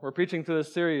We're preaching through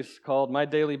this series called My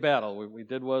Daily Battle. What we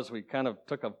did was we kind of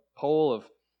took a poll of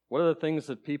what are the things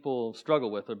that people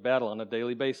struggle with or battle on a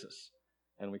daily basis.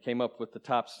 And we came up with the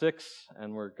top 6,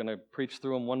 and we're going to preach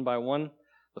through them one by one.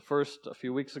 The first, a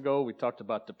few weeks ago, we talked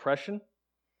about depression.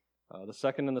 The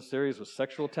second in the series was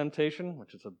sexual temptation,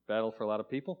 which is a battle for a lot of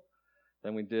people.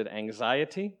 Then we did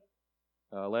anxiety.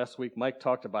 Last week, Mike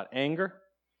talked about anger.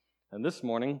 And this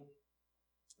morning,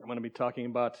 I'm going to be talking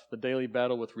about the daily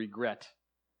battle with regret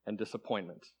and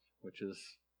disappointment, which is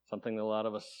something that a lot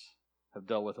of us have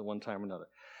dealt with at one time or another.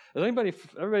 Is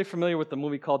everybody familiar with the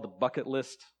movie called The Bucket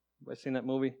List? Have I seen that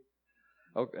movie?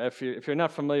 Okay, if you're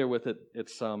not familiar with it,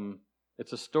 it's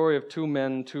a story of two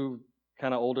men, two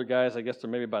kind of older guys. I guess they're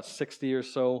maybe about 60 or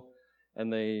so,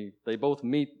 and they both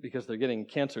meet because they're getting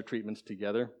cancer treatments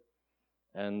together.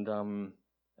 And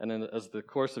then as the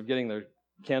course of getting their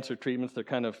cancer treatments, they're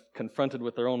kind of confronted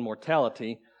with their own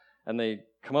mortality, and they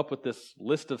come up with this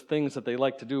list of things that they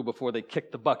like to do before they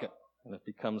kick the bucket, and it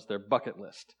becomes their bucket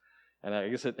list. And I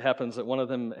guess it happens that one of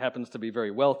them happens to be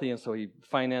very wealthy, and so he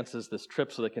finances this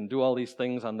trip so they can do all these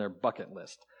things on their bucket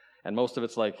list. And most of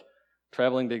it's like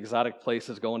traveling to exotic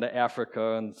places, going to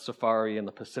Africa and safari and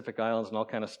the Pacific Islands and all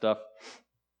kind of stuff.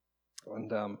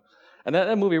 And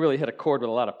that movie really hit a chord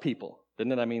with a lot of people,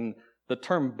 didn't it? I mean, the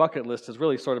term bucket list has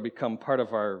really sort of become part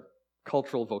of our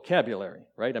cultural vocabulary,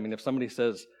 right? I mean, if somebody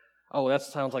says, oh, that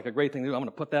sounds like a great thing to do, I'm going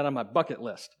to put that on my bucket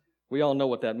list. We all know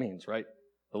what that means, right?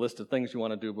 The list of things you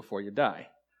want to do before you die.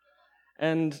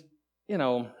 And, you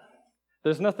know,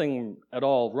 there's nothing at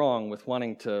all wrong with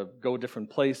wanting to go different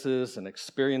places and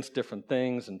experience different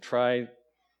things and try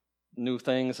new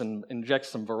things and inject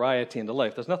some variety into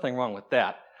life. There's nothing wrong with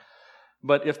that.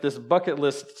 But if this bucket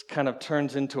list kind of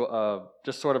turns into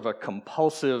just sort of a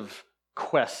compulsive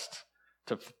quest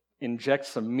to inject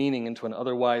some meaning into an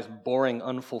otherwise boring,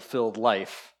 unfulfilled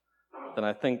life, then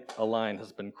I think a line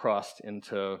has been crossed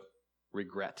into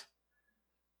regret.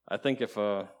 I think if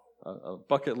a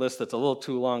bucket list that's a little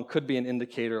too long could be an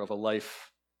indicator of a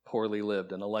life poorly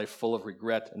lived and a life full of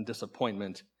regret and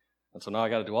disappointment. And so now I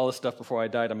got to do all this stuff before I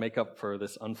die to make up for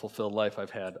this unfulfilled life I've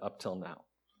had up till now.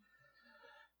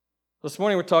 This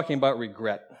morning we're talking about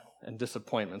regret and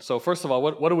disappointment. So first of all,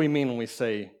 what do we mean when we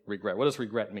say regret? What does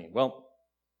regret mean? Well,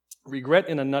 regret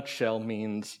in a nutshell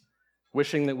means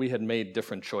wishing that we had made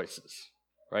different choices,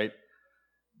 right?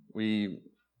 We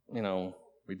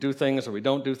do things or we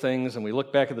don't do things, and we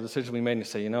look back at the decision we made and you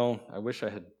say, I wish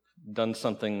I had done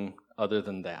something other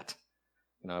than that.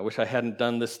 I wish I hadn't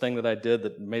done this thing that I did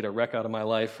that made a wreck out of my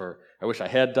life, or I wish I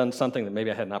had done something that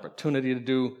maybe I had an opportunity to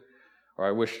do, or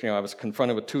I wish, I was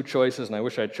confronted with two choices and I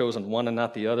wish I had chosen one and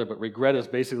not the other. But regret is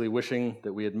basically wishing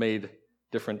that we had made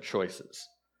different choices.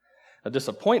 A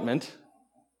disappointment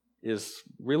is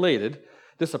related.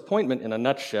 Disappointment, in a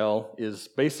nutshell, is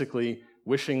basically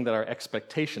wishing that our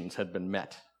expectations had been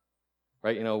met,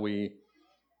 right? We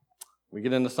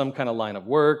get into some kind of line of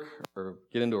work or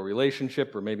get into a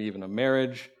relationship or maybe even a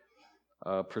marriage,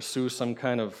 pursue some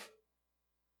kind of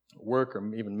work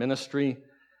or even ministry,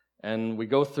 and we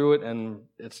go through it and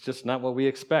it's just not what we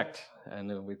expect.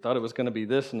 And we thought it was going to be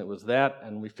this and it was that,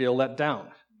 and we feel let down.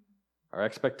 Our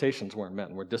expectations weren't met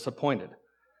and we're disappointed.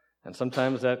 And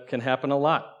sometimes that can happen a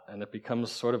lot, and it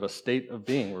becomes sort of a state of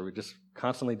being where we're just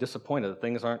constantly disappointed that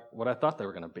things aren't what I thought they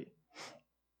were going to be.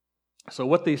 So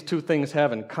what these two things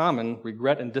have in common,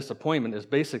 regret and disappointment, is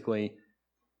basically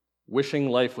wishing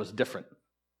life was different.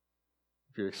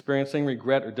 If you're experiencing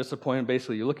regret or disappointment,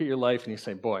 basically you look at your life and you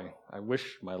say, boy, I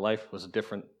wish my life was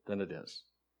different than it is.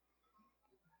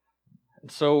 And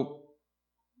so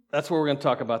that's what we're going to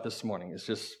talk about this morning. It's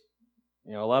just,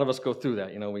 a lot of us go through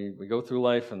that. We go through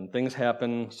life and things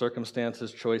happen,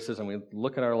 circumstances, choices, and we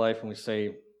look at our life and we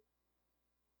say,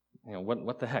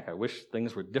 what the heck? I wish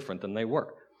things were different than they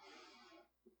were.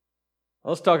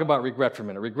 Let's talk about regret for a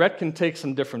minute. Regret can take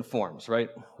some different forms, right?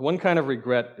 One kind of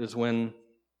regret is when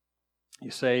you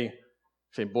say,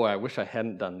 boy, I wish I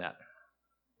hadn't done that.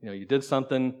 You did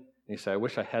something, and you say, I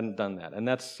wish I hadn't done that. And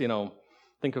that's,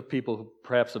 think of people who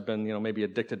perhaps have been, maybe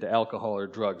addicted to alcohol or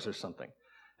drugs or something.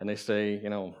 And they say,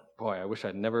 boy, I wish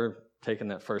I'd never taken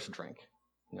that first drink.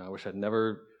 I wish I'd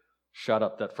never shot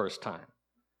up that first time.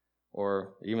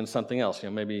 Or even something else,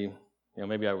 maybe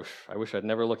I wish I'd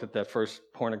never looked at that first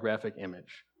pornographic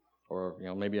image. Or,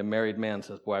 maybe a married man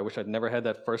says, boy, I wish I'd never had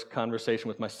that first conversation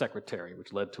with my secretary,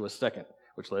 which led to a second,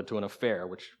 which led to an affair,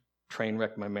 which train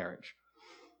wrecked my marriage.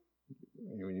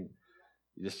 You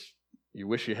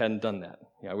wish you hadn't done that.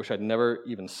 I wish I'd never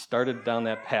even started down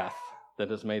that path that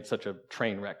has made such a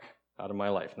train wreck out of my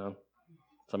life. No?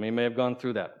 Some of you may have gone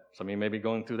through that. Some of you may be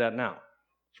going through that now.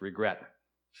 It's regret.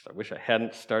 I wish I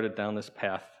hadn't started down this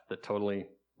path that totally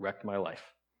wrecked my life.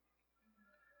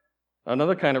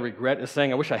 Another kind of regret is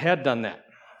saying, I wish I had done that.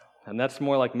 And that's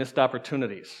more like missed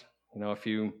opportunities. If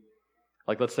you,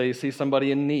 let's say you see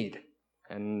somebody in need,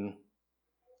 and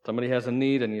somebody has a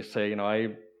need, and you say,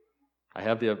 I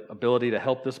have the ability to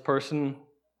help this person,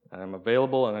 and I'm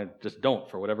available, and I just don't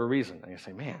for whatever reason. And you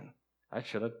say, man, I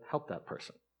should have helped that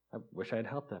person. I wish I had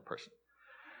helped that person.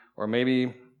 Or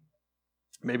maybe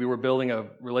we're building a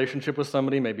relationship with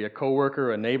somebody, maybe a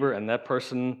coworker, a neighbor, and that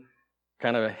person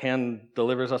kind of hand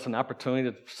delivers us an opportunity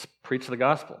to preach the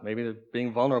gospel. Maybe they're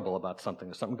being vulnerable about something.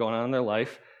 There's something going on in their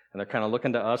life, and they're kind of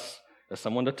looking to us as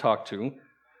someone to talk to,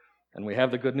 and we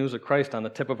have the good news of Christ on the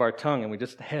tip of our tongue, and we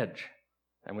just hedge.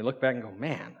 And we look back and go,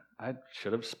 man, I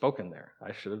should have spoken there.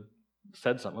 I should have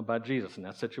said something about Jesus in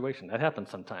that situation. That happens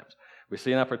sometimes. We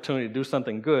see an opportunity to do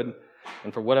something good,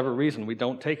 and for whatever reason, we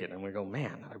don't take it, and we go,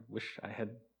 man, I wish I had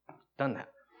done that.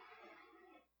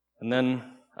 And then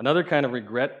another kind of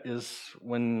regret is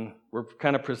when we're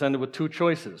kind of presented with two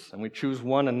choices, and we choose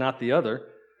one and not the other,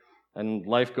 and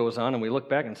life goes on, and we look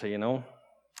back and say,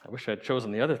 I wish I had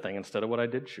chosen the other thing instead of what I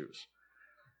did choose.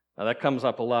 Now, that comes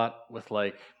up a lot with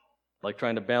like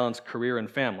trying to balance career and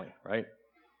family, right?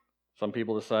 Some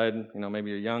people decide, maybe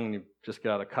you're young and you just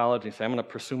got out of college, and you say, I'm going to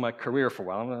pursue my career for a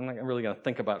while. I'm not really going to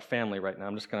think about family right now.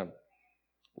 I'm just going to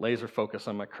laser focus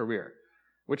on my career,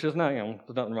 which is not,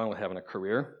 there's nothing wrong with having a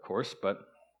career, of course, but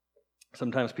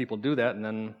sometimes people do that, and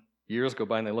then years go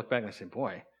by, and they look back and they say,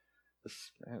 boy,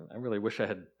 I really wish I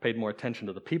had paid more attention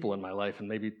to the people in my life and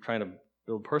maybe trying to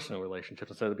build personal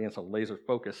relationships instead of being so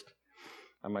laser-focused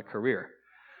on my career.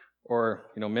 Or,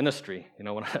 ministry.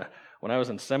 When I was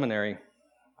in seminary,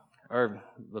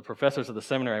 the professors of the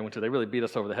seminary I went to, they really beat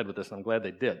us over the head with this, and I'm glad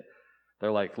they did.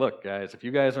 They're like, look, guys, if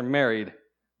you guys are married,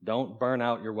 don't burn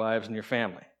out your wives and your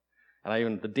family.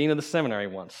 And the dean of the seminary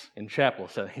once in chapel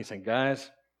said, guys,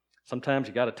 sometimes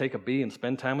you got to take a B and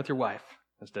spend time with your wife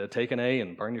instead of take an A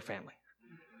and burn your family.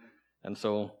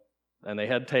 And they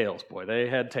had tales, they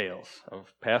had tales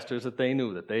of pastors that they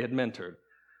knew, that they had mentored,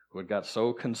 who had got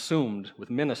so consumed with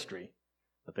ministry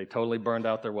that they totally burned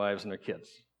out their wives and their kids.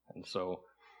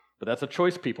 But that's a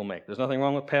choice people make. There's nothing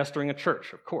wrong with pastoring a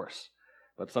church, of course.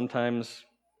 But sometimes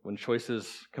when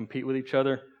choices compete with each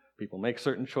other, people make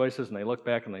certain choices and they look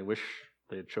back and they wish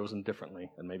they had chosen differently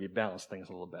and maybe balanced things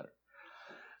a little better.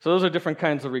 So those are different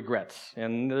kinds of regrets.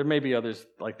 And there may be others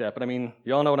like that. But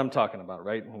you all know what I'm talking about,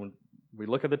 right? When we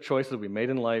look at the choices we made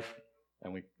in life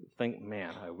and we think,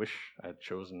 man, I wish I had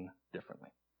chosen differently.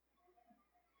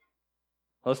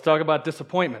 Let's talk about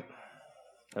disappointment.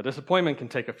 Now, disappointment can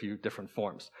take a few different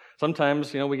forms.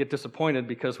 Sometimes, we get disappointed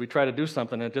because we try to do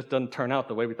something and it just doesn't turn out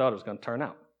the way we thought it was going to turn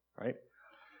out, right?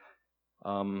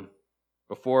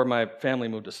 Before my family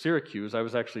moved to Syracuse, I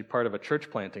was actually part of a church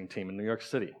planting team in New York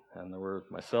City. And there were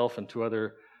myself and two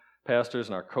other pastors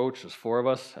and our coach, there's four of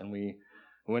us, and we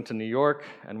went to New York,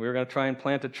 and we were going to try and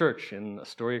plant a church in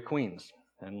Astoria, Queens.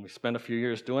 And we spent a few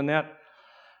years doing that,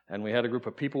 and we had a group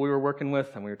of people we were working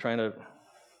with, and we were trying to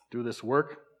do this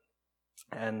work.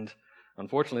 And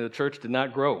unfortunately, the church did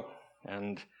not grow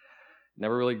and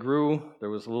never really grew. There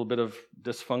was a little bit of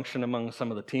dysfunction among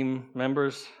some of the team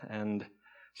members, and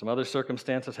some other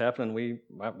circumstances happened, and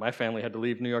my family had to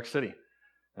leave New York City,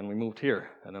 and we moved here.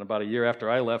 And then about a year after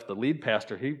I left, the lead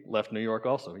pastor, he left New York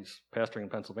also. He's pastoring in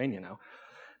Pennsylvania now.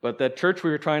 But that church we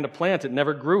were trying to plant, it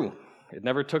never grew. It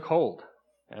never took hold,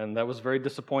 and that was very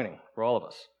disappointing for all of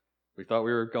us. We thought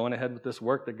we were going ahead with this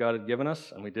work that God had given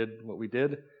us, and we did what we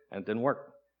did, and it didn't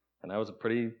work. And that was a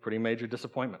pretty major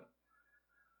disappointment.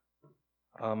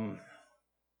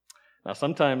 Now,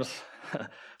 sometimes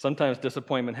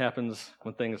disappointment happens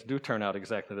when things do turn out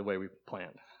exactly the way we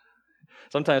planned.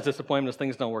 Sometimes disappointment is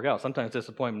things don't work out. Sometimes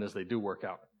disappointment is they do work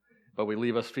out, but we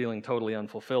leave us feeling totally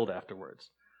unfulfilled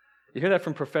afterwards. You hear that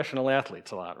from professional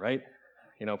athletes a lot, right?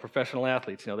 Professional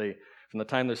athletes, they from the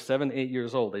time they're 7, 8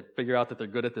 years old, they figure out that they're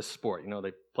good at this sport.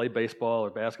 They play baseball or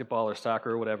basketball or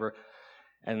soccer or whatever,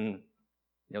 and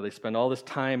they spend all this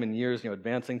time and years,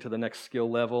 advancing to the next skill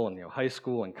level, and high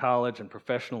school and college and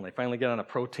professional, and they finally get on a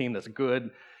pro team that's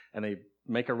good, and they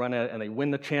make a run at it, and they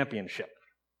win the championship.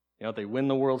 They win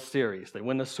the World Series, they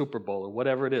win the Super Bowl, or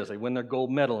whatever it is. They win their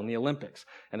gold medal in the Olympics,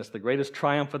 and it's the greatest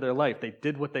triumph of their life. They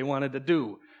did what they wanted to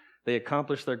do. They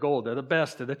accomplished their goal. They're the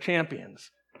best. They're the champions.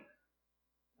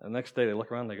 And the next day, they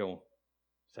look around and they go,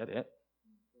 is that it?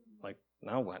 Like,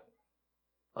 now what?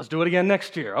 Let's do it again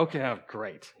next year. Okay,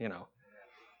 great,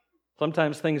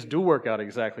 Sometimes things do work out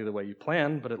exactly the way you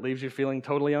planned, but it leaves you feeling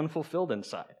totally unfulfilled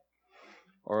inside.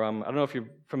 Or I don't know if you're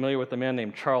familiar with a man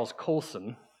named Charles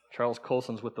Colson. Charles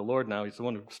Colson's with the Lord now. He's the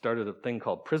one who started a thing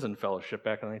called Prison Fellowship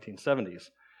back in the 1970s.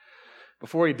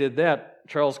 Before he did that,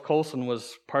 Charles Colson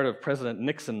was part of President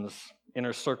Nixon's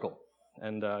inner circle,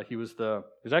 and he was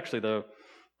actually the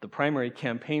primary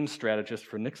campaign strategist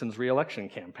for Nixon's re-election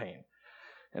campaign.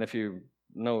 And if you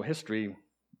know history,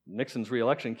 Nixon's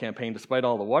re-election campaign, despite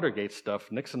all the Watergate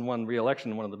stuff, Nixon won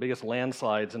re-election in one of the biggest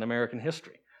landslides in American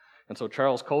history. And so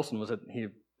Charles Colson was at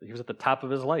the top of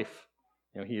his life.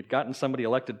 He had gotten somebody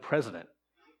elected president.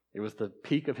 It was the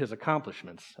peak of his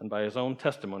accomplishments. And by his own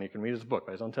testimony, you can read his book,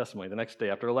 by his own testimony, the next day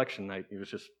after election night, he was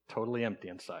just totally empty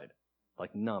inside,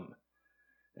 like numb.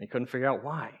 And he couldn't figure out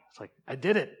why. It's like, I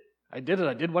did it. I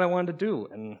did what I wanted to do.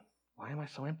 And why am I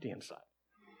so empty inside?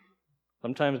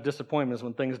 Sometimes disappointment is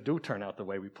when things do turn out the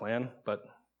way we plan, but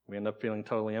we end up feeling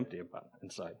totally empty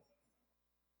inside.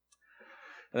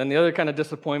 And then the other kind of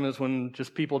disappointment is when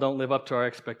just people don't live up to our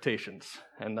expectations.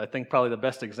 And I think probably the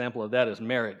best example of that is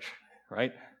marriage,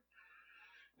 right?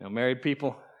 Married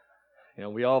people,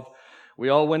 we all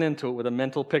went into it with a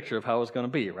mental picture of how it was going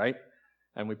to be, right?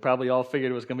 And we probably all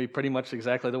figured it was going to be pretty much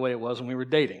exactly the way it was when we were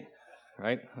dating,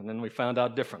 right? And then we found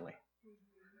out differently.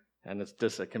 And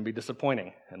it can be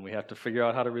disappointing, and we have to figure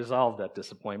out how to resolve that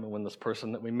disappointment when this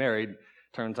person that we married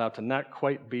turns out to not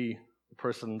quite be the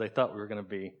person they thought we were going to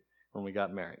be when we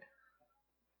got married.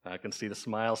 I can see the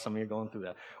smile, some of you going through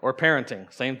that. Or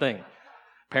parenting, same thing.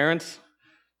 Parents,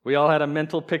 we all had a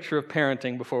mental picture of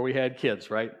parenting before we had kids,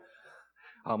 right?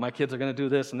 Oh, my kids are going to do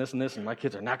this and this and this, and my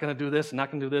kids are not going to do this and not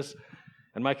going to do this.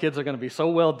 And my kids are going to be so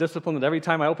well disciplined that every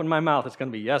time I open my mouth, it's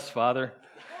going to be, yes, Father.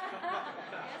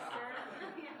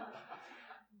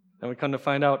 And we come to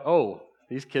find out, oh,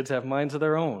 these kids have minds of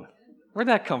their own. Where'd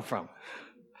that come from?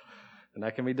 And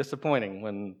that can be disappointing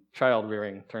when child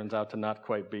rearing turns out to not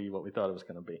quite be what we thought it was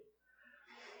going to be.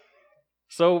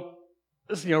 So,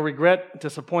 regret,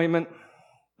 disappointment,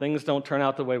 things don't turn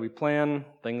out the way we plan,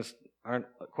 things aren't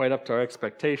quite up to our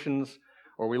expectations,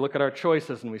 or we look at our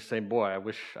choices and we say, boy, I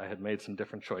wish I had made some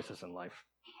different choices in life.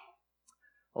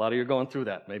 A lot of you are going through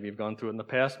that. Maybe you've gone through it in the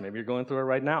past, maybe you're going through it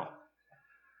right now.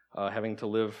 Having to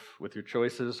live with your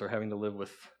choices or having to live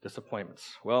with disappointments.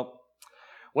 Well,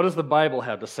 what does the Bible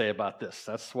have to say about this?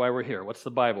 That's why we're here. What's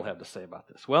the Bible have to say about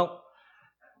this? Well,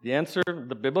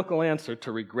 the biblical answer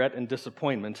to regret and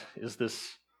disappointment is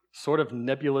this sort of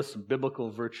nebulous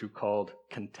biblical virtue called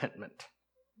contentment.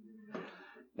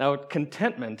 Now,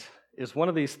 contentment is one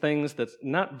of these things that's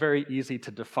not very easy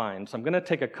to define, so I'm going to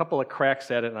take a couple of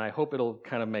cracks at it, and I hope it'll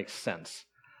kind of make sense.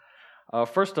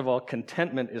 First of all,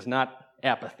 contentment is not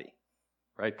apathy,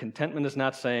 right? Contentment is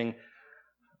not saying,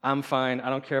 I'm fine, I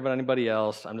don't care about anybody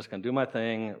else, I'm just going to do my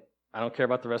thing, I don't care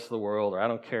about the rest of the world, or I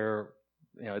don't care,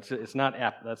 it's not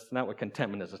that's not what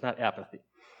contentment is, it's not apathy.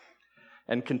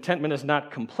 And contentment is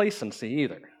not complacency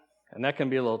either, and that can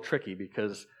be a little tricky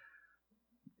because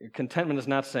contentment is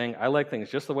not saying, I like things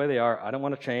just the way they are, I don't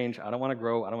want to change, I don't want to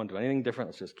grow, I don't want to do anything different,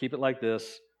 let's just keep it like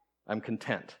this, I'm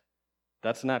content.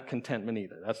 That's not contentment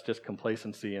either, that's just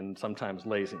complacency and sometimes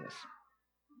laziness.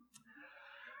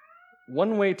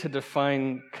 One way to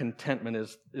define contentment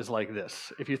is like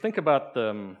this. If you think about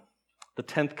the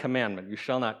 10th commandment, you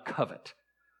shall not covet.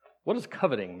 What does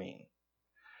coveting mean?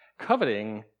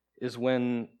 Coveting is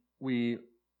when we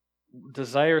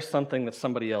desire something that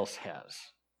somebody else has.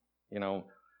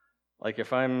 Like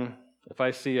if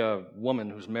I see a woman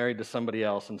who's married to somebody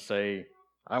else and say,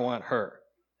 I want her,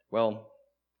 well,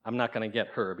 I'm not going to get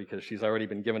her because she's already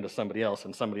been given to somebody else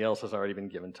and somebody else has already been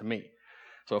given to me.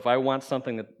 So if I want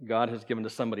something that God has given to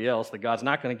somebody else that God's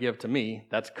not going to give to me,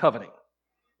 that's coveting.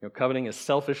 Coveting is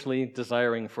selfishly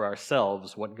desiring for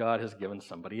ourselves what God has given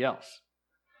somebody else.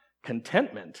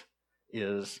 Contentment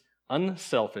is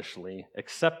unselfishly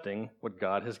accepting what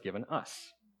God has given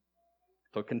us.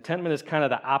 So contentment is kind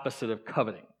of the opposite of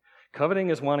coveting.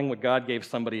 Coveting is wanting what God gave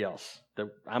somebody else that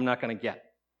I'm not going to get.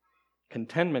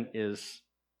 Contentment is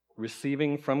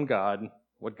receiving from God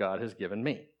what God has given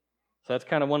me. So that's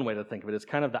kind of one way to think of it. It's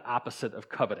kind of the opposite of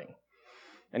coveting.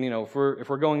 And if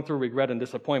we're going through regret and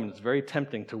disappointment, it's very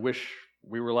tempting to wish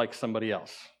we were like somebody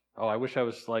else. Oh, I wish I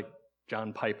was like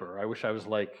John Piper. I wish I was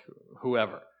like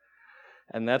whoever.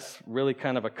 And that's really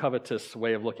kind of a covetous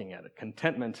way of looking at it.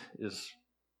 Contentment is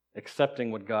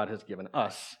accepting what God has given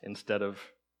us instead of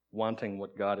wanting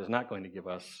what God is not going to give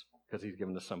us because he's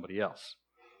given to somebody else.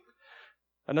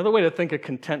 Another way to think of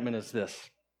contentment is this.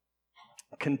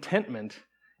 Contentment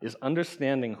is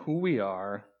understanding who we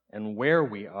are and where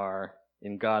we are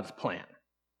in God's plan.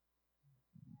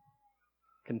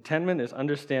 Contentment is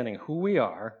understanding who we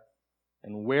are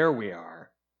and where we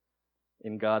are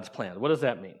in God's plan. What does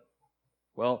that mean?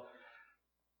 Well,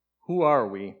 who are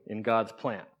we in God's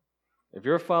plan? If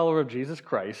you're a follower of Jesus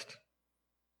Christ,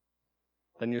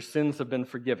 then your sins have been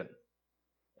forgiven.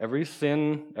 Every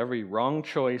sin, every wrong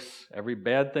choice, every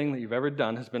bad thing that you've ever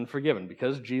done has been forgiven.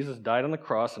 Because Jesus died on the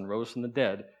cross and rose from the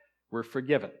dead, we're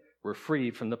forgiven. We're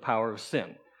freed from the power of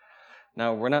sin.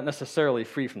 Now, we're not necessarily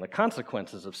free from the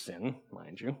consequences of sin,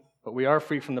 mind you, but we are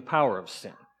free from the power of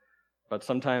sin. But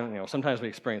sometimes we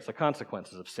experience the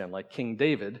consequences of sin, like King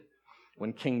David.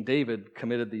 When King David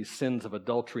committed these sins of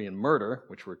adultery and murder,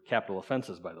 which were capital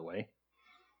offenses, by the way,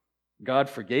 God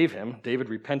forgave him. David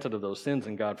repented of those sins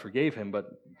and God forgave him, but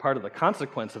part of the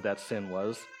consequence of that sin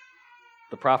was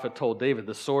the prophet told David,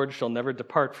 the sword shall never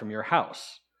depart from your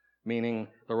house, meaning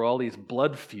there were all these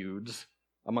blood feuds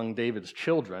among David's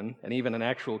children, and even an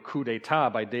actual coup d'etat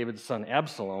by David's son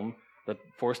Absalom that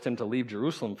forced him to leave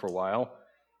Jerusalem for a while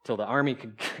till the army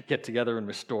could get together and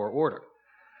restore order.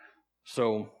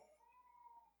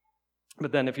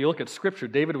 But then if you look at Scripture,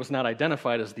 David was not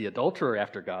identified as the adulterer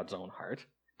after God's own heart.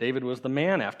 David was the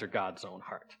man after God's own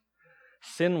heart.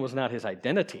 Sin was not his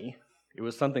identity. It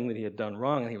was something that he had done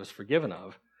wrong and he was forgiven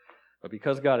of. But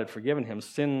because God had forgiven him,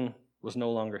 sin was no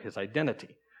longer his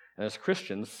identity. And as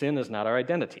Christians, sin is not our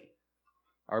identity.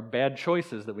 Our bad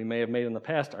choices that we may have made in the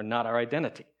past are not our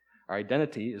identity. Our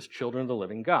identity is children of the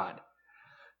living God.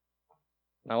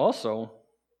 Now also,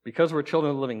 because we're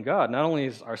children of the living God, not only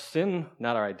is our sin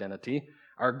not our identity,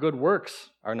 our good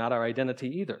works are not our identity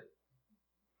either.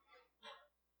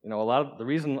 A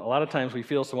lot of times we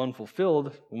feel so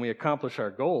unfulfilled when we accomplish our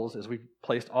goals is we've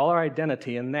placed all our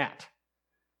identity in that.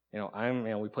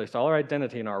 We placed all our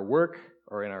identity in our work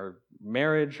or in our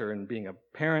marriage or in being a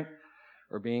parent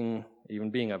or being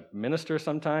a minister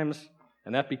sometimes,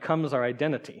 and that becomes our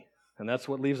identity. And that's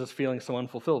what leaves us feeling so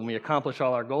unfulfilled. When we accomplish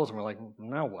all our goals and we're like,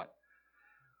 now what?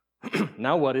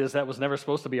 Now what is that was never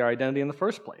supposed to be our identity in the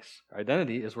first place. Our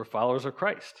identity is we're followers of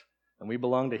Christ, and we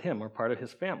belong to Him. We're part of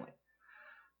His family.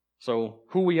 So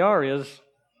who we are is,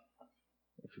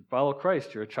 if you follow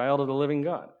Christ, you're a child of the living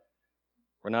God.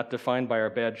 We're not defined by our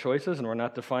bad choices, and we're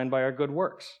not defined by our good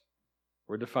works.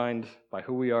 We're defined by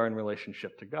who we are in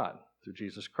relationship to God through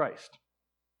Jesus Christ.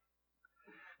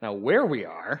 Now, where we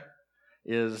are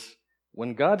is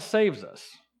when God saves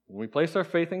us, when we place our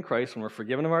faith in Christ, when we're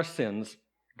forgiven of our sins,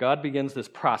 God begins this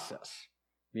process.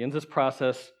 He begins this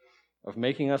process of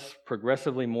making us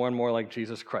progressively more and more like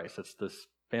Jesus Christ. It's this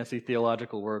fancy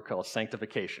theological word called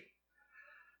sanctification.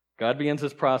 God begins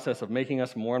this process of making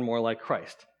us more and more like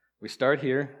Christ. We start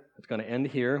here. It's going to end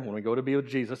here. When we go to be with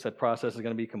Jesus, that process is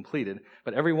going to be completed.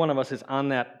 But every one of us is on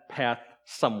that path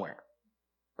somewhere,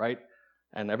 right?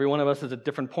 And every one of us is at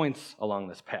different points along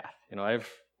this path.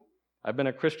 I've been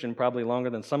a Christian probably longer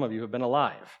than some of you have been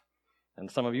alive. And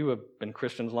some of you have been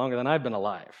Christians longer than I've been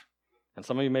alive. And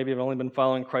some of you maybe have only been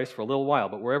following Christ for a little while.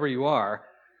 But wherever you are,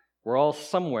 we're all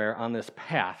somewhere on this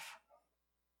path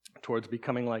towards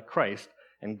becoming like Christ,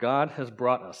 and God has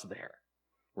brought us there.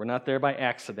 We're not there by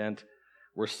accident.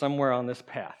 We're somewhere on this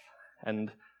path.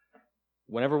 And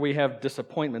whenever we have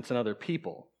disappointments in other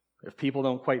people, if people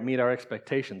don't quite meet our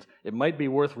expectations, it might be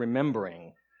worth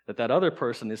remembering that that other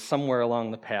person is somewhere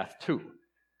along the path too.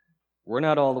 We're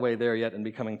not all the way there yet in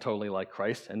becoming totally like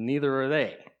Christ, and neither are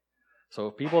they. So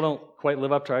if people don't quite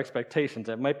live up to our expectations,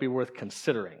 it might be worth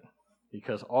considering,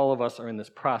 because all of us are in this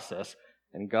process,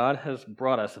 and God has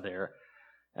brought us there,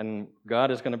 and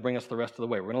God is going to bring us the rest of the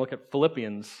way. We're going to look at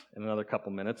Philippians in another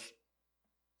couple minutes,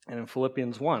 and in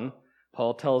Philippians 1,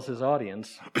 Paul tells his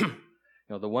audience,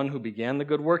 the one who began the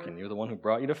good work in you, the one who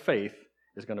brought you to faith,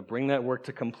 is going to bring that work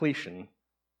to completion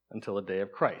until the day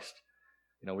of Christ.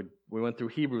 We went through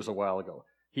Hebrews a while ago.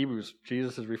 Hebrews,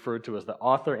 Jesus is referred to as the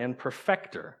author and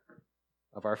perfecter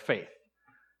of our faith.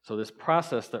 So this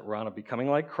process that we're on of becoming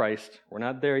like Christ, we're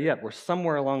not there yet. We're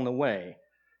somewhere along the way,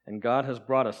 and God has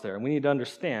brought us there. And we need to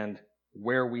understand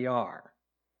where we are,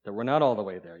 that we're not all the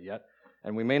way there yet,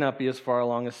 and we may not be as far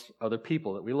along as other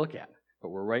people that we look at, but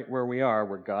we're right where we are,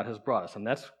 where God has brought us. And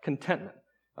that's contentment,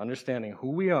 understanding who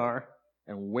we are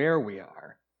and where we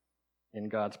are in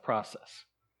God's process.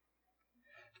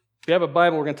 If you have a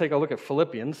Bible, we're going to take a look at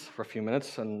Philippians for a few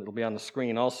minutes, and it'll be on the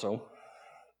screen also.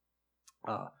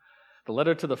 The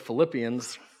letter to the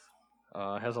Philippians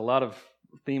has a lot of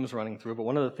themes running through, but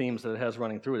one of the themes that it has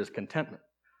running through it is contentment.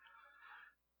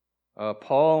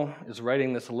 Paul is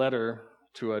writing this letter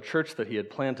to a church that he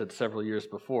had planted several years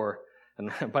before.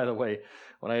 And by the way,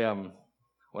 when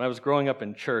I was growing up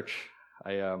in church,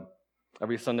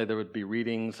 every Sunday there would be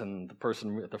readings, and the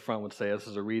person at the front would say, "This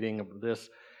is a reading of this."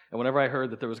 And whenever I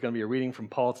heard that there was going to be a reading from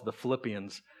Paul to the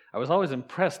Philippians, I was always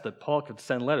impressed that Paul could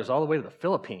send letters all the way to the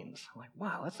Philippines. I'm like,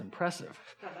 wow, that's impressive.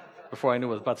 before I knew it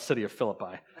was about the city of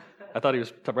Philippi. I thought he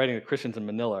was writing to Christians in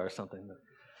Manila or something. But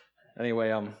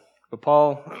anyway, but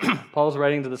Paul's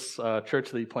writing to this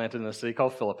church that he planted in a city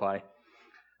called Philippi.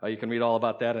 You can read all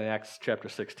about that in Acts chapter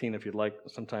 16 if you'd like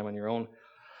sometime on your own.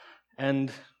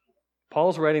 And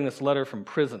Paul's writing this letter from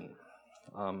prison.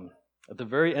 At the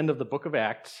very end of the book of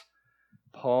Acts,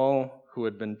 Paul, who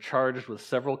had been charged with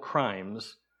several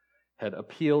crimes, had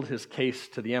appealed his case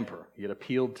to the emperor. He had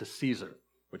appealed to Caesar,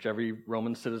 which every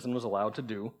Roman citizen was allowed to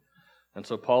do. And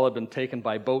so Paul had been taken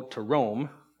by boat to Rome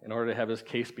in order to have his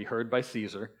case be heard by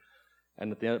Caesar.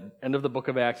 And at the end of the book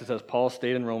of Acts, it says Paul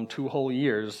stayed in Rome 2 whole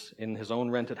years in his own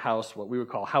rented house, what we would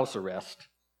call house arrest,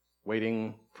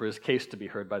 waiting for his case to be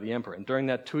heard by the emperor. And during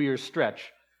that 2-year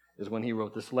stretch is when he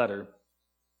wrote this letter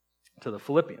to the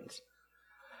Philippians.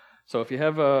 So if you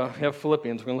have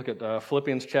Philippians, we're going to look at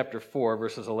Philippians chapter 4,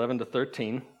 verses 11 to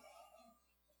 13.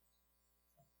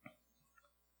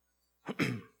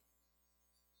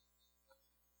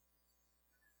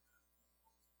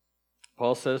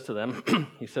 Paul says to them,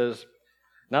 he says,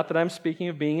 "Not that I'm speaking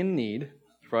of being in need,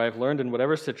 for I have learned in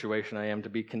whatever situation I am to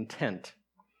be content.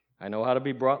 I know how to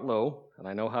be brought low, and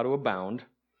I know how to abound.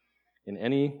 In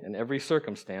any and every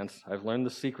circumstance, I've learned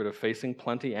the secret of facing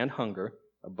plenty and hunger,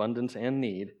 abundance and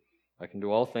need. I can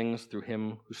do all things through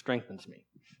him who strengthens me."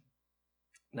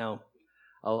 Now,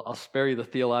 I'll spare you the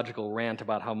theological rant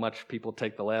about how much people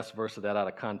take the last verse of that out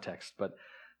of context, but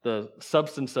the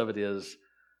substance of it is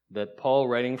that Paul,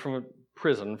 writing from a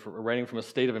prison, writing from a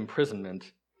state of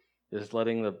imprisonment, is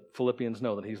letting the Philippians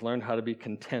know that he's learned how to be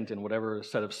content in whatever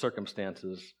set of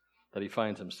circumstances that he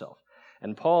finds himself.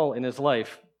 And Paul, in his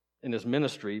life, in his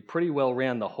ministry, pretty well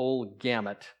ran the whole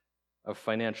gamut of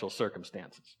financial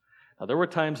circumstances. Now, there were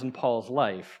times in Paul's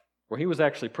life where he was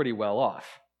actually pretty well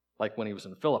off, like when he was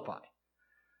in Philippi.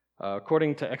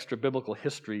 According to extra-biblical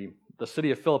history, the city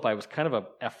of Philippi was kind of an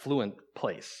affluent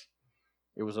place.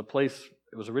 It was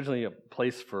originally a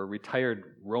place for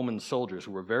retired Roman soldiers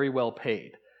who were very well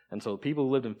paid. And so the people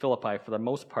who lived in Philippi, for the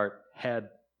most part, had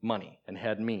money and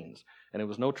had means. And it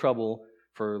was no trouble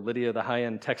for Lydia, the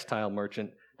high-end textile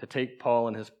merchant, to take Paul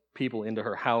and his people into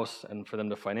her house and for them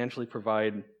to financially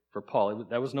provide for Paul.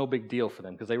 That was no big deal for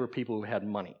them because they were people who had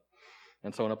money.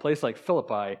 And so in a place like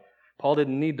Philippi, Paul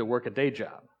didn't need to work a day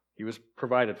job. He was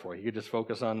provided for. He could just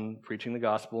focus on preaching the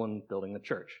gospel and building the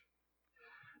church.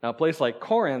 Now, a place like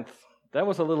Corinth, that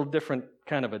was a little different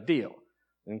kind of a deal.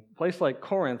 In a place like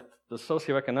Corinth, the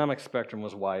socioeconomic spectrum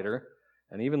was wider,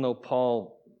 and even though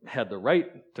Paul had the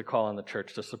right to call on the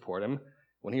church to support him,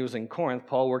 when he was in Corinth,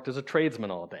 Paul worked as a tradesman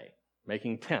all day,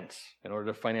 making tents in order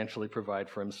to financially provide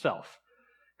for himself,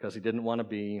 because he didn't want to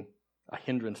be a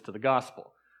hindrance to the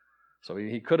gospel. So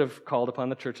he could have called upon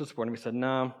the church to support him. He said,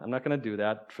 "No, I'm not going to do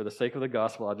that. For the sake of the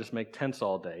gospel, I'll just make tents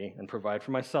all day and provide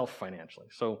for myself financially."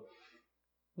 So,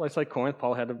 place like Corinth,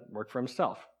 Paul had to work for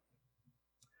himself.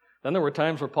 Then there were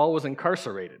times where Paul was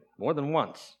incarcerated, more than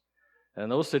once. And in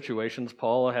those situations,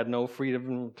 Paul had no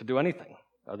freedom to do anything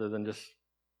other than just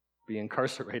be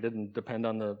incarcerated and depend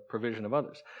on the provision of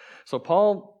others. So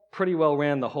Paul pretty well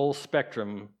ran the whole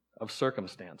spectrum of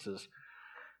circumstances.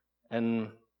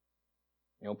 And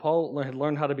Paul had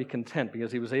learned how to be content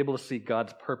because he was able to see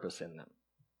God's purpose in them.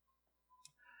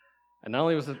 And not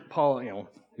only was it Paul,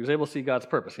 he was able to see God's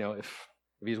purpose. If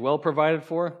he's well provided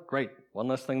for, great. One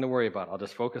less thing to worry about. I'll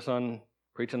just focus on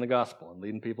preaching the gospel and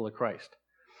leading people to Christ.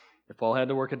 If Paul had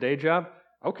to work a day job,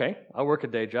 okay, I'll work a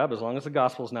day job as long as the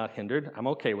gospel's not hindered. I'm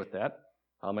okay with that.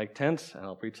 I'll make tents and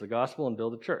I'll preach the gospel and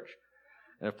build a church.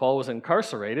 And if Paul was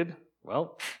incarcerated,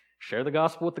 well, share the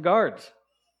gospel with the guards.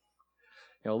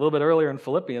 A little bit earlier in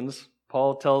Philippians,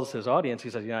 Paul tells his audience, he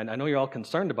says, "I know you're all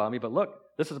concerned about me, but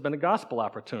look, this has been a gospel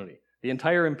opportunity. The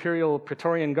entire imperial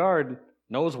Praetorian Guard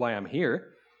knows why I'm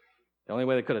here. The only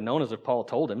way they could have known is if Paul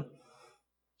told him."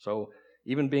 So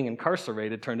even being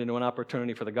incarcerated turned into an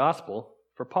opportunity for the gospel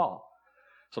for Paul.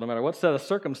 So no matter what set of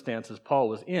circumstances Paul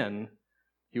was in,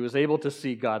 he was able to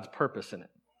see God's purpose in it.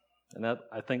 And that,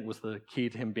 I think, was the key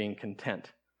to him being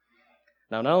content.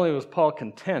 Now, not only was Paul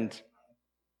content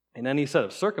in any set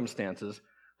of circumstances,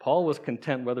 Paul was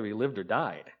content whether he lived or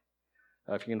died.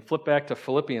 If you can flip back to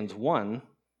Philippians 1,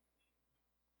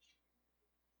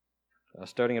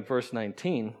 starting at verse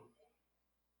 19.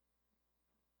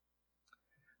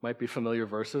 Might be familiar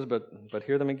verses, but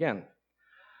hear them again.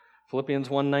 Philippians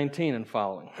 1:19 and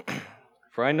following.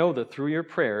 "For I know that through your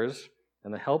prayers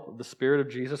and the help of the Spirit of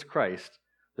Jesus Christ,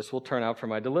 this will turn out for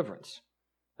my deliverance,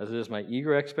 as it is my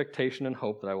eager expectation and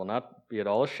hope that I will not be at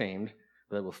all ashamed,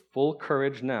 that with full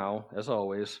courage now, as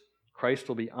always, Christ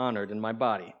will be honored in my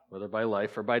body, whether by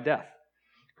life or by death.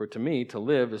 For to me, to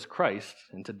live is Christ,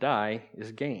 and to die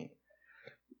is gain."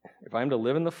 If I am to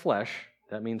live in the flesh,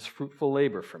 that means fruitful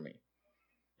labor for me.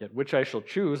 Yet which I shall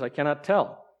choose, I cannot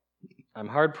tell. I'm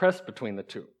hard-pressed between the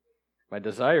two. My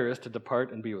desire is to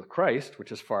depart and be with Christ,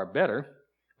 which is far better,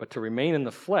 but to remain in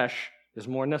the flesh is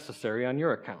more necessary on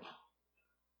your account.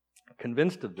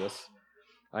 Convinced of this,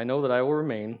 I know that I will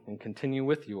remain and continue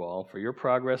with you all for your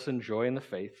progress and joy in the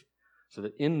faith, so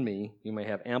that in me you may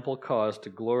have ample cause to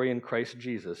glory in Christ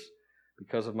Jesus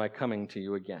because of my coming to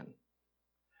you again.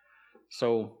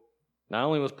 So, not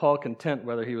only was Paul content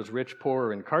whether he was rich, poor,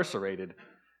 or incarcerated,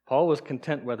 Paul was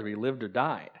content whether he lived or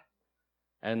died.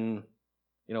 And,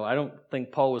 I don't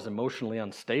think Paul was emotionally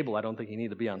unstable. I don't think he needed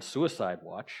to be on suicide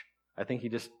watch. I think he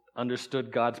just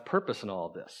understood God's purpose in all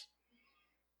of this.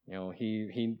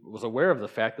 He was aware of the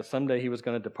fact that someday he was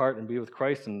going to depart and be with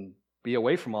Christ and be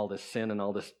away from all this sin and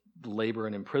all this labor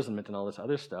and imprisonment and all this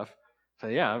other stuff. So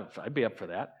yeah, I'd be up for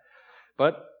that.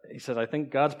 But he says, I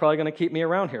think God's probably going to keep me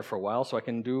around here for a while so I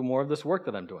can do more of this work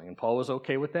that I'm doing. And Paul was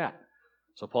okay with that.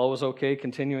 So Paul was okay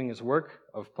continuing his work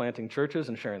of planting churches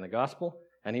and sharing the gospel.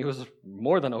 And he was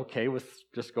more than okay with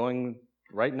just going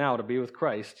right now to be with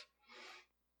Christ.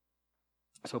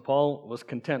 So Paul was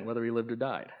content whether he lived or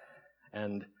died.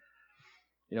 And,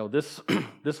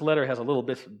 this letter has a little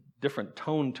bit different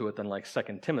tone to it than like 2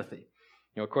 Timothy.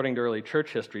 According to early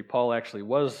church history, Paul actually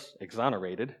was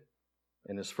exonerated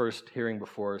in his first hearing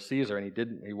before Caesar,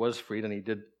 and he was freed and he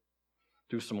did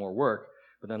do some more work.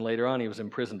 But then later on, he was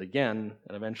imprisoned again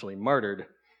and eventually martyred,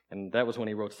 and that was when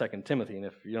he wrote 2 Timothy. And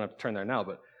if you don't have to turn there now,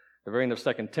 but the very end of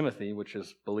 2 Timothy, which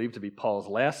is believed to be Paul's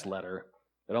last letter,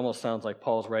 it almost sounds like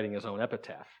Paul's writing his own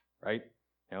epitaph, right?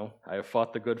 I have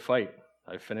fought the good fight.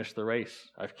 I've finished the race.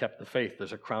 I've kept the faith.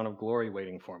 There's a crown of glory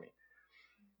waiting for me.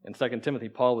 In 2 Timothy,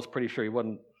 Paul was pretty sure he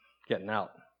wasn't getting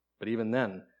out. But even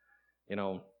then,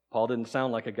 Paul didn't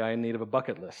sound like a guy in need of a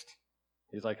bucket list.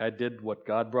 He's like, I did what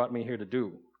God brought me here to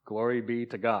do. Glory be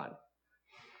to God.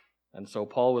 And so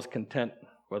Paul was content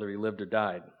whether he lived or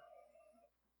died.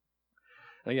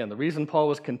 And again, the reason Paul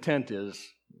was content is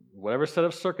whatever set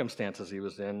of circumstances he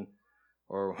was in,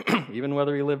 or even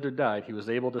whether he lived or died, he was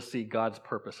able to see God's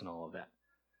purpose in all of that.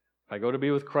 If I go to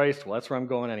be with Christ, well, that's where I'm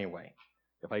going anyway.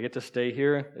 If I get to stay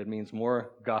here, it means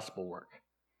more gospel work.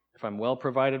 If I'm well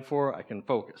provided for, I can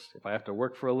focus. If I have to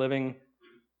work for a living,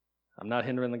 I'm not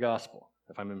hindering the gospel.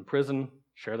 If I'm in prison,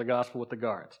 share the gospel with the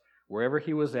guards. Wherever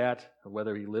he was at, or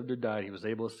whether he lived or died, he was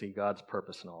able to see God's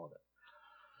purpose in all of it.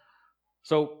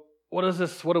 So, what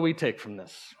do we take from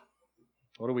this?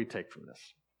 What do we take from this?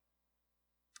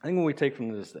 I think what we take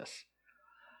from it is this.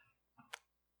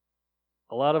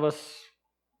 A lot of us,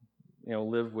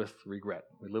 live with regret.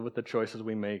 We live with the choices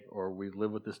we make, or we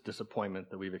live with this disappointment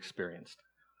that we've experienced.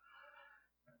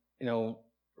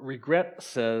 Regret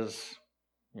says,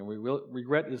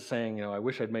 regret is saying, I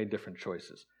wish I'd made different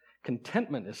choices.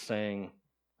 Contentment is saying,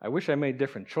 I wish I made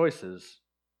different choices,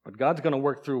 but God's going to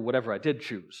work through whatever I did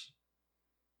choose.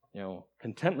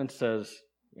 Contentment says,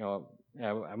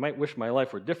 I might wish my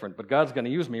life were different, but God's going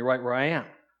to use me right where I am.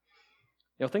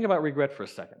 Think about regret for a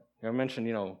second. I mentioned,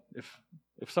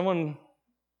 if someone,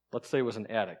 let's say, was an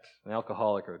addict, an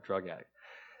alcoholic or a drug addict,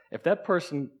 if that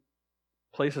person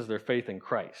places their faith in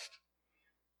Christ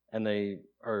and they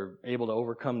are able to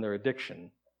overcome their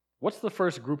addiction, what's the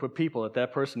first group of people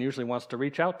that person usually wants to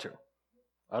reach out to?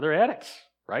 Other addicts,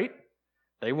 right?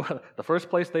 The first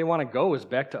place they want to go is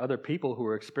back to other people who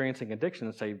are experiencing addiction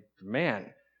and say, man,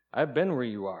 I've been where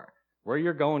you are. Where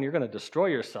you're going, you're going to destroy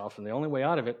yourself, and the only way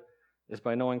out of it is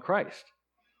by knowing Christ.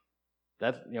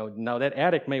 Now that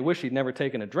addict may wish he'd never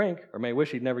taken a drink or may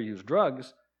wish he'd never used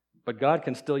drugs, but God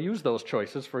can still use those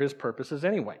choices for his purposes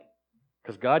anyway,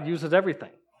 because God uses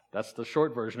everything. That's the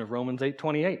short version of Romans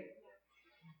 8:28.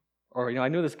 Or, I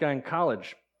knew this guy in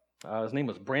college. His name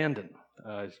was Brandon,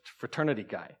 fraternity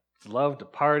guy. He loved to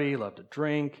party, loved to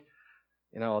drink,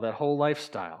 that whole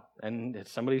lifestyle. And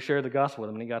somebody shared the gospel with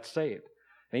him and he got saved.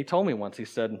 And he told me once, he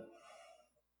said,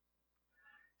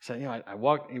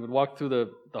 he would walk through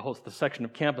the section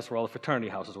of campus where all the fraternity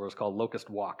houses were. It was called Locust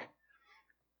Walk.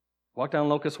 Walk down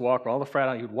Locust Walk where all the frat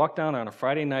houses, he would walk down on a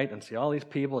Friday night and see all these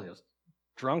people just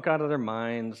drunk out of their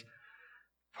minds,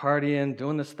 partying,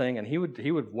 doing this thing, and he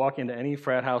would walk into any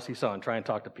frat house he saw and try and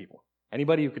talk to people.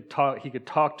 Anybody he could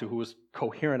talk to who was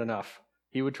coherent enough,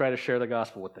 he would try to share the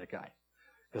gospel with that guy,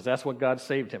 because that's what God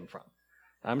saved him from.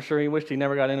 I'm sure he wished he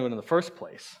never got into it in the first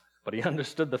place, but he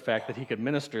understood the fact that he could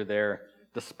minister there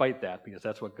despite that, because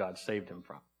that's what God saved him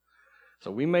from.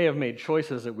 So we may have made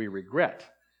choices that we regret,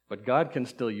 but God can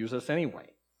still use us anyway.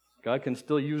 God can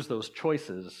still use those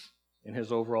choices in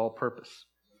his overall purpose.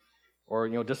 Or,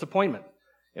 disappointment.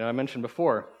 I mentioned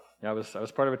before, I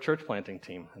was part of a church planting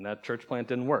team, and that church plant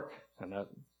didn't work. And that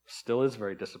still is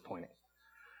very disappointing.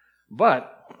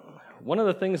 But one of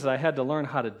the things that I had to learn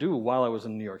how to do while I was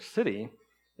in New York City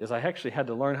is I actually had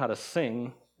to learn how to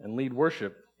sing and lead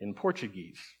worship in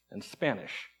Portuguese and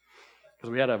Spanish,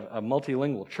 because we had a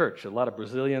multilingual church, a lot of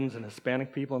Brazilians and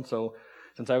Hispanic people, and so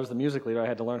since I was the music leader, I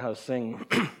had to learn how to sing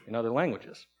in other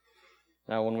languages.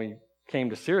 Now, when we came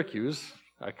to Syracuse,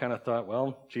 I kind of thought,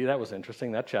 well, gee, that was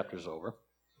interesting. That chapter's over.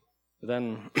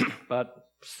 Then, about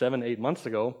 7-8 months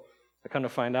ago, I kind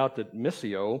of find out that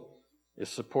Missio is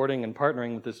supporting and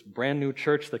partnering with this brand new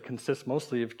church that consists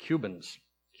mostly of Cubans,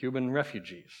 Cuban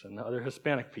refugees, and other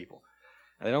Hispanic people.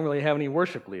 And they don't really have any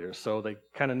worship leaders, so they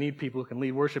kind of need people who can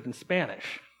lead worship in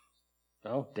Spanish.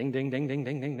 Well, ding, ding, ding, ding,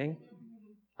 ding, ding, ding.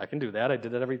 I can do that. I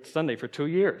did that every Sunday for 2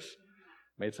 years.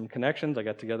 Made some connections. I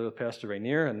got together with Pastor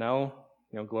Rainier, and now,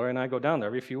 Gloria and I go down there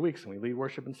every few weeks, and we lead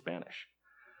worship in Spanish.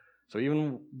 So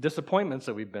even disappointments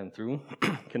that we've been through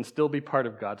can still be part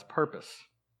of God's purpose.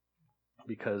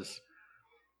 Because,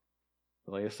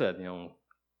 like I said,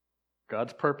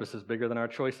 God's purpose is bigger than our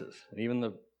choices. And even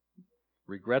the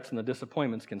regrets and the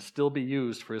disappointments can still be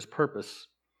used for His purpose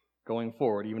going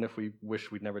forward, even if we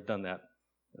wish we'd never done that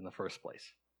in the first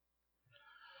place.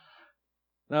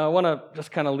 Now, I want to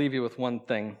just kind of leave you with one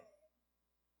thing.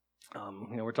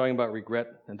 We're talking about regret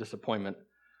and disappointment.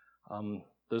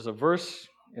 There's a verse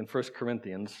in 1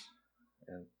 Corinthians,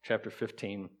 chapter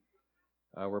 15,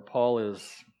 where Paul is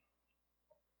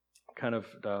kind of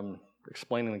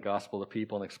explaining the gospel to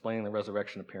people and explaining the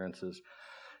resurrection appearances.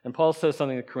 And Paul says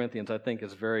something to the Corinthians I think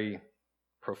is very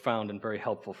profound and very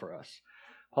helpful for us.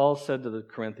 Paul said to the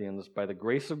Corinthians, "By the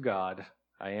grace of God,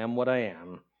 I am what I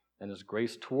am, and His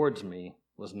grace towards me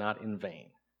was not in vain."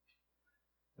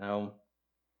 Now,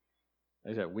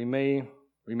 like I said, we may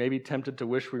be tempted to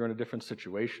wish we were in a different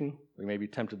situation. We may be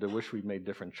tempted to wish we'd made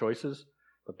different choices.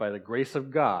 But by the grace of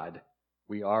God,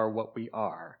 we are what we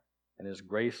are, and His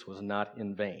grace was not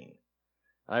in vain.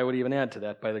 I would even add to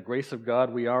that, by the grace of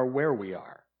God, we are where we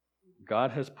are.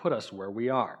 God has put us where we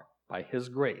are by His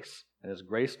grace, and His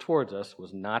grace towards us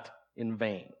was not in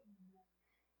vain.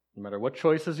 No matter what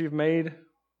choices you've made,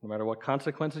 no matter what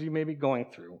consequences you may be going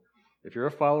through, if you're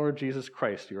a follower of Jesus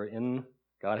Christ,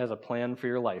 God has a plan for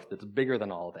your life that's bigger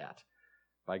than all that.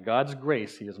 By God's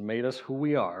grace, He has made us who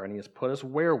we are, and He has put us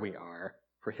where we are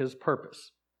for His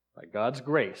purpose. By God's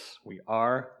grace, we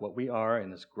are what we are,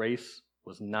 and His grace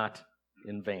was not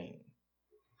in vain.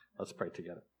 Let's pray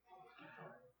together.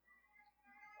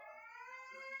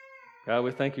 God,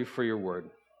 we thank You for Your word.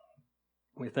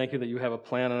 We thank You that You have a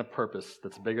plan and a purpose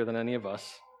that's bigger than any of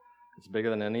us. It's bigger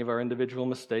than any of our individual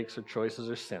mistakes or choices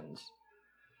or sins.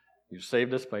 You've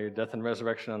saved us by Your death and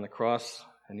resurrection on the cross,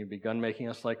 and You've begun making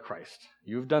us like Christ.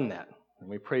 You've done that, and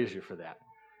we praise You for that.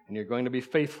 And You're going to be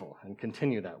faithful and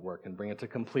continue that work and bring it to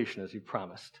completion as You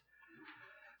promised.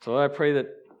 So I pray that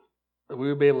we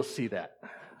will be able to see that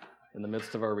in the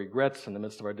midst of our regrets, in the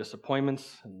midst of our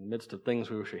disappointments, in the midst of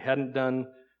things we wish we hadn't done,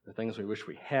 the things we wish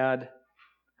we had.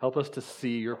 Help us to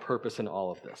see Your purpose in all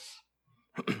of this.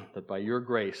 That by Your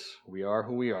grace, we are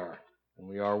who we are, and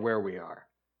we are where we are.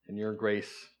 And Your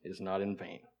grace is not in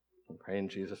vain. We pray in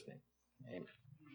Jesus' name. Amen.